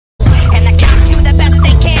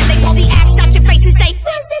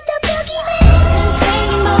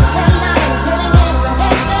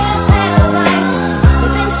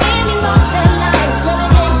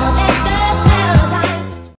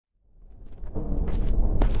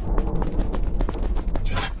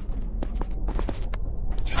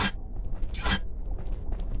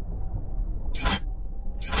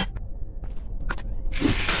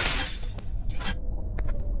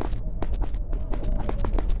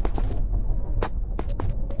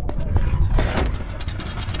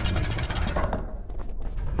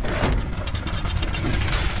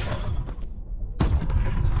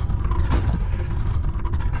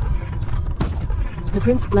The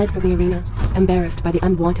prince fled from the arena, embarrassed by the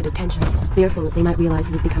unwanted attention, fearful that they might realize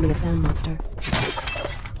he was becoming a sand monster.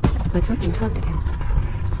 But something tugged at him.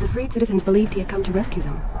 The freed citizens believed he had come to rescue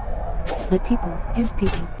them. That people, his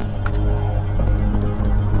people,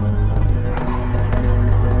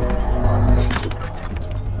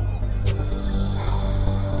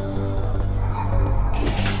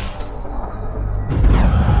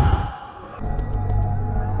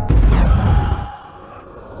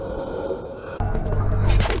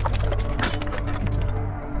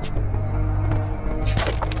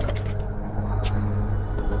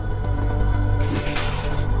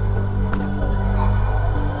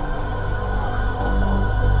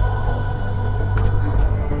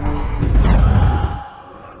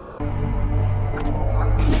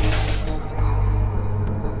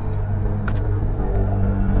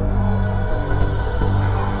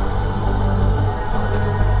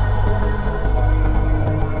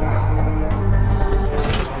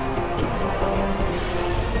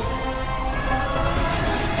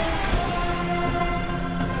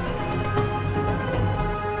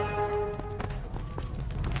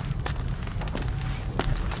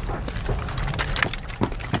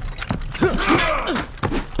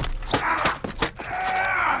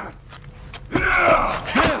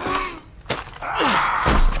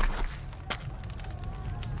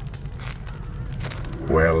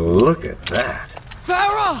 Well, look at that.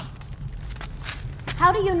 Farah!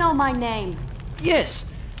 How do you know my name?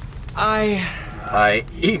 Yes, I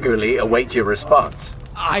eagerly await your response.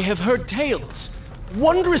 I have heard tales.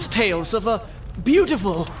 Wondrous tales of a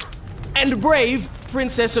beautiful and brave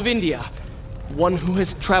princess of India. One who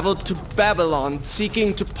has traveled to Babylon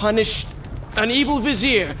seeking to punish an evil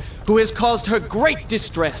vizier who has caused her great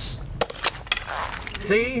distress.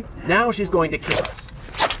 See? Now she's going to kill us.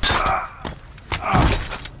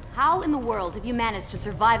 How in the world have you managed to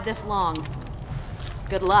survive this long?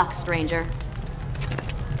 Good luck, stranger.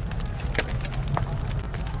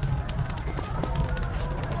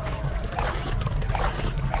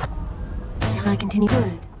 shall I continue?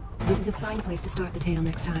 Good. This is a fine place to start the tale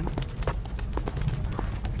next time.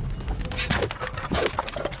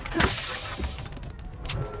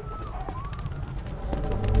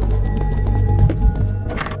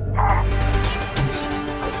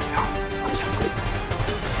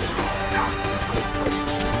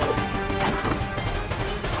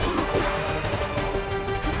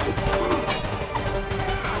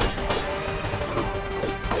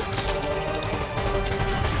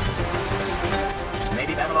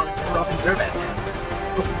 Zervat's hands.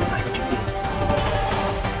 Oh, I what you feels.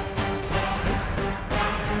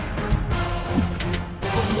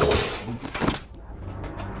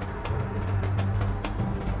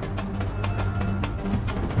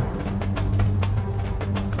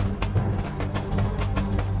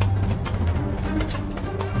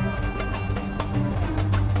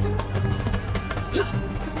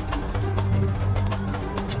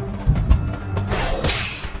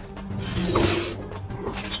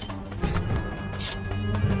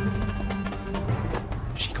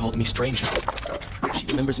 Called me stranger. She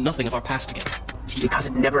remembers nothing of our past together. Because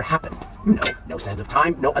it never happened. You know, no sense of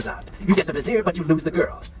time, no Azad. You get the vizier, but you lose the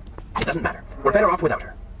girl. It doesn't matter. We're better off without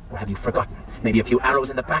her. Or have you forgotten? Maybe a few arrows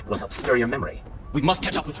in the back will help stir your memory. We must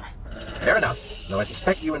catch up with her. Fair enough. Though I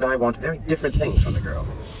suspect you and I want very different things from the girl.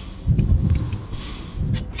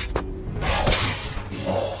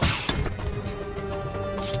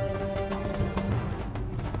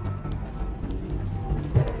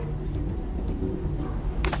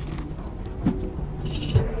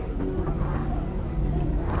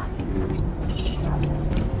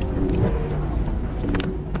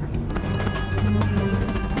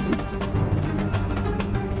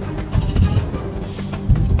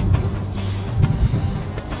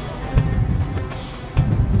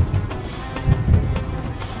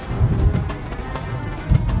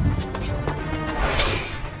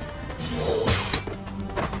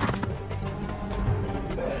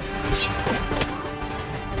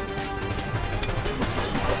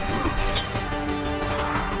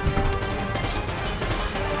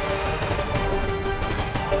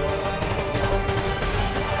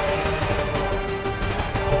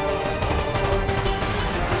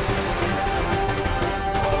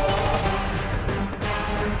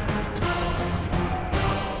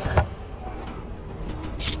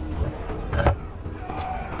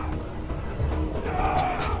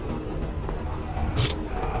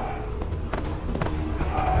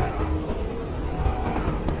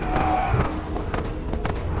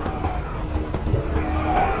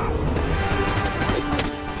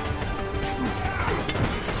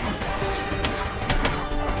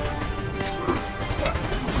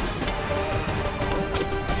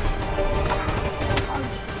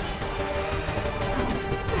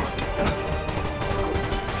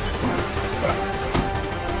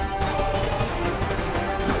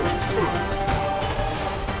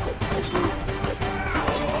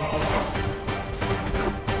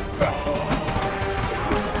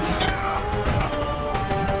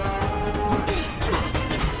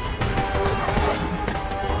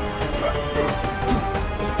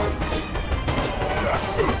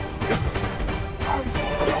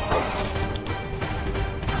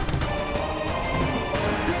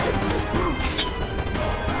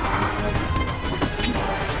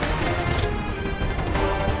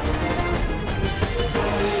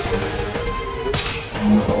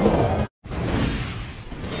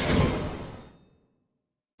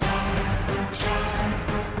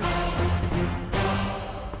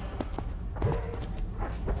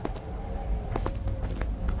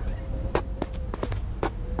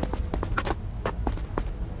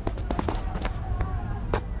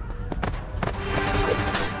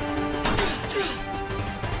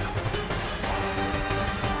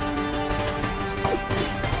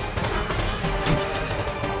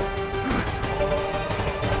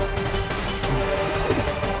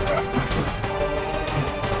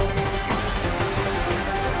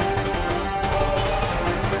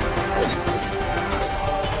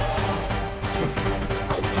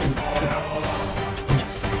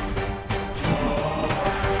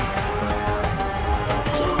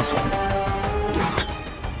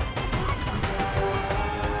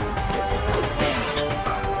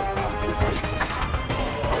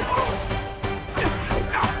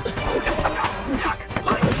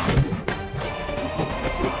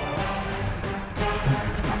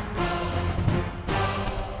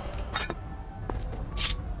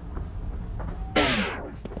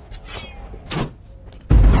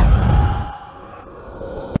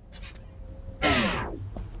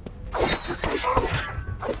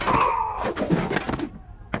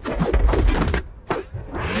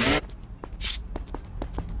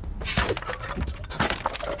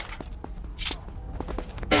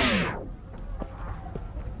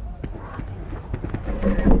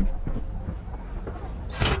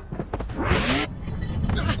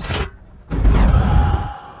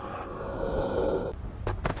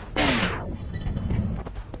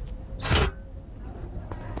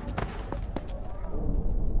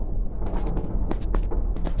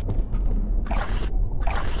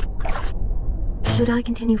 Should I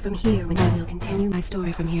continue from here when I will continue my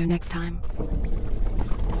story from here next time?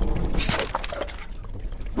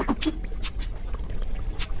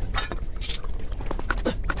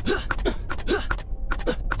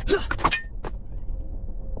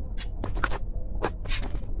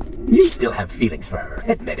 You still have feelings for her,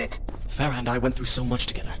 admit it. Farah and I went through so much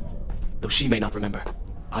together. Though she may not remember,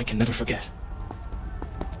 I can never forget.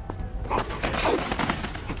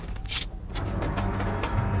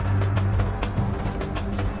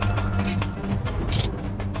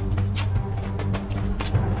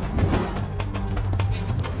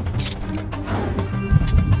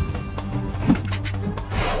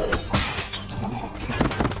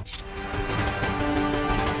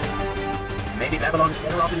 Maybe Babylon is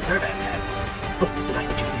better off in Zervan's hands. Oh, did I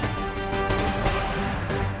hurt your feelings?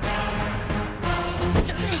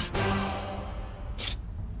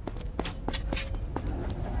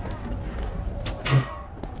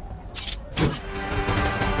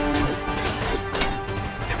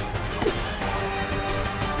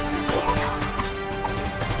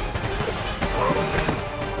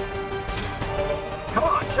 Come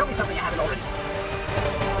on, show me something I haven't already seen.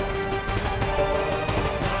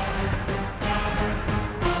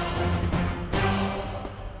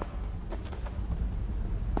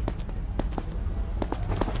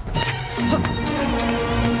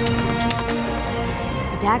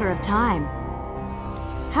 Dagger of Time.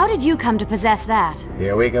 How did you come to possess that?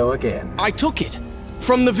 Here we go again. I took it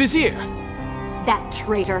from the Vizier. That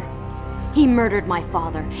traitor. He murdered my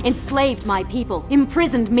father, enslaved my people,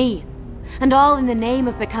 imprisoned me. And all in the name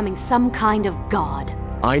of becoming some kind of god.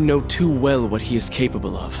 I know too well what he is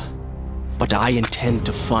capable of. But I intend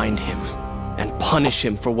to find him and punish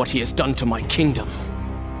him for what he has done to my kingdom.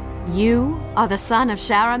 You are the son of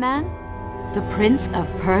Shahraman? The Prince of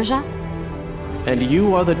Persia? And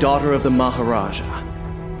you are the daughter of the Maharaja.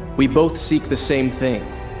 We both seek the same thing.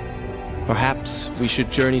 Perhaps we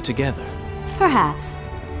should journey together. Perhaps.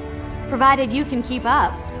 Provided you can keep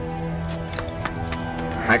up.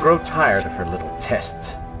 I grow tired of her little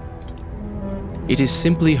tests. It is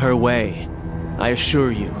simply her way. I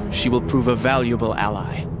assure you, she will prove a valuable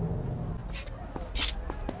ally.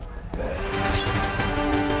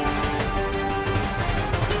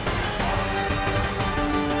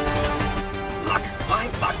 Luck,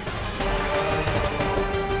 blind luck.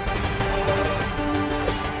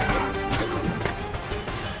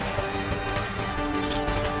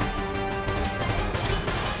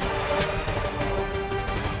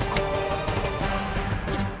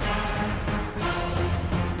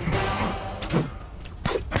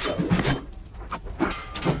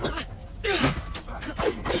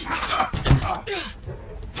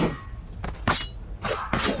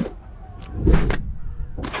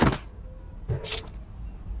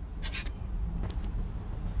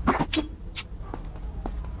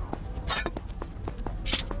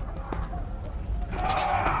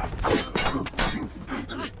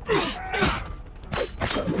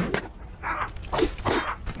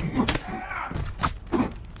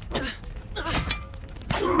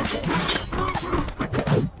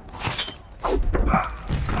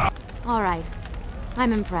 All right.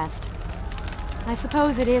 I'm impressed. I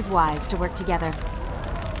suppose it is wise to work together.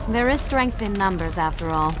 There is strength in numbers, after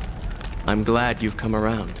all. I'm glad you've come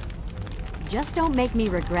around. Just don't make me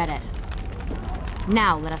regret it.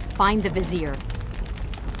 Now let us find the Vizier.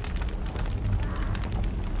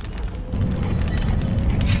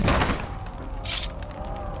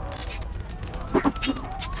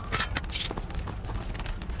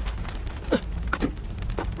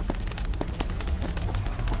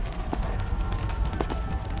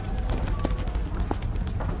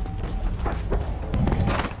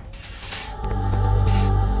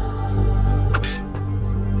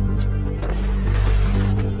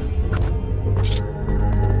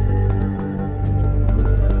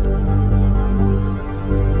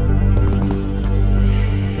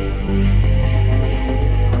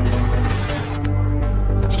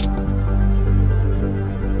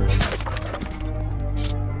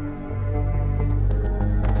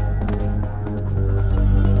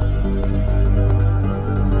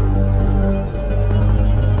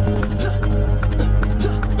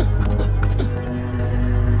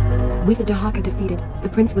 With the Dahaka defeated, the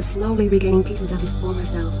prince was slowly regaining pieces of his former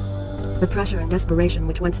self. The pressure and desperation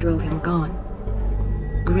which once drove him gone.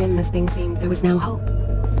 Grim as things seemed, there was now hope.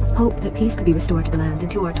 Hope that peace could be restored to the land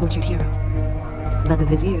and to our tortured hero. But the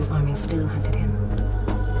Vizier's armies still hunted him,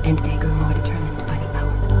 and they grew more determined by the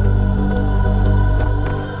hour.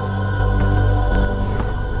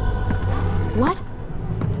 What?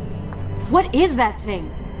 What is that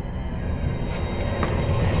thing?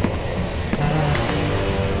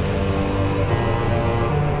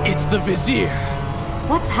 It's the Vizier.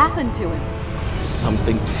 What's happened to him?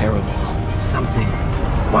 Something terrible. Something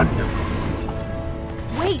wonderful.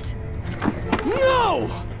 Wait!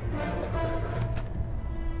 No!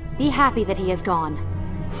 Be happy that he is gone.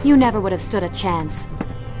 You never would have stood a chance.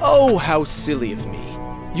 Oh, how silly of me.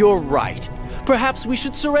 You're right. Perhaps we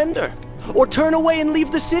should surrender. Or turn away and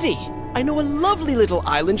leave the city. I know a lovely little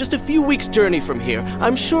island just a few weeks' journey from here.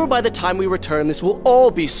 I'm sure by the time we return, this will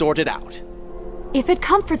all be sorted out. If it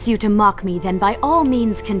comforts you to mock me, then by all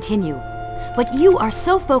means continue. But you are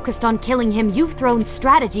so focused on killing him, you've thrown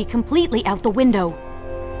strategy completely out the window.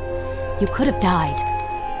 You could have died.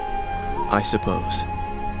 I suppose.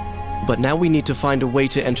 But now we need to find a way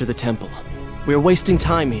to enter the temple. We're wasting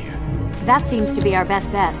time here. That seems to be our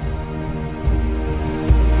best bet.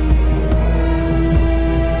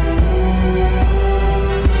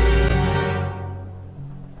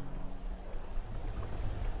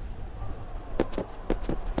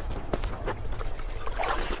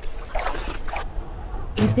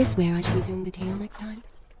 Is this where I should resume the tale next time?